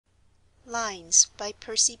Lines by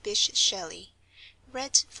Percy Bysshe Shelley.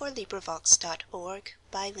 LibriVox.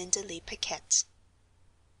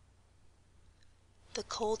 The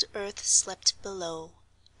cold earth slept below,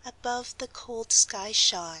 above the cold sky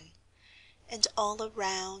shone, and all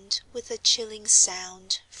around, with a chilling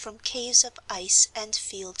sound, from caves of ice and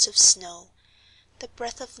fields of snow, the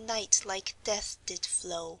breath of night like death did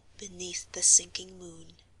flow beneath the sinking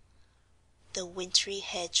moon. The wintry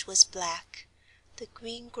hedge was black, the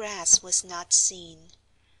green grass was not seen,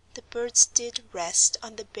 the birds did rest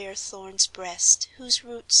on the bare thorn's breast, whose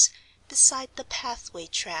roots, beside the pathway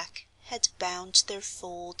track, had bound their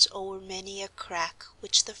folds o'er many a crack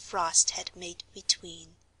which the frost had made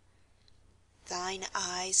between. Thine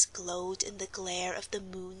eyes glowed in the glare of the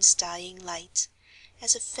moon's dying light,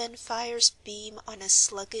 as a fen fire's beam on a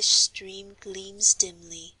sluggish stream gleams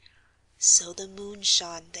dimly, so the moon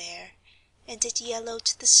shone there, and it yellowed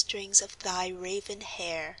the strings of thy raven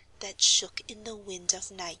hair that shook in the wind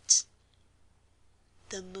of night.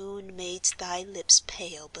 The moon made thy lips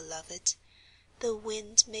pale, beloved, the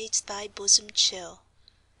wind made thy bosom chill,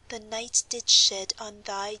 the night did shed on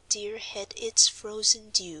thy dear head its frozen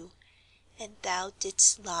dew, and thou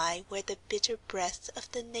didst lie where the bitter breath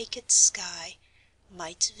of the naked sky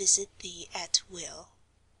might visit thee at will.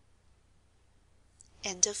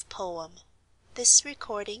 End of poem. This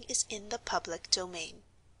recording is in the public domain.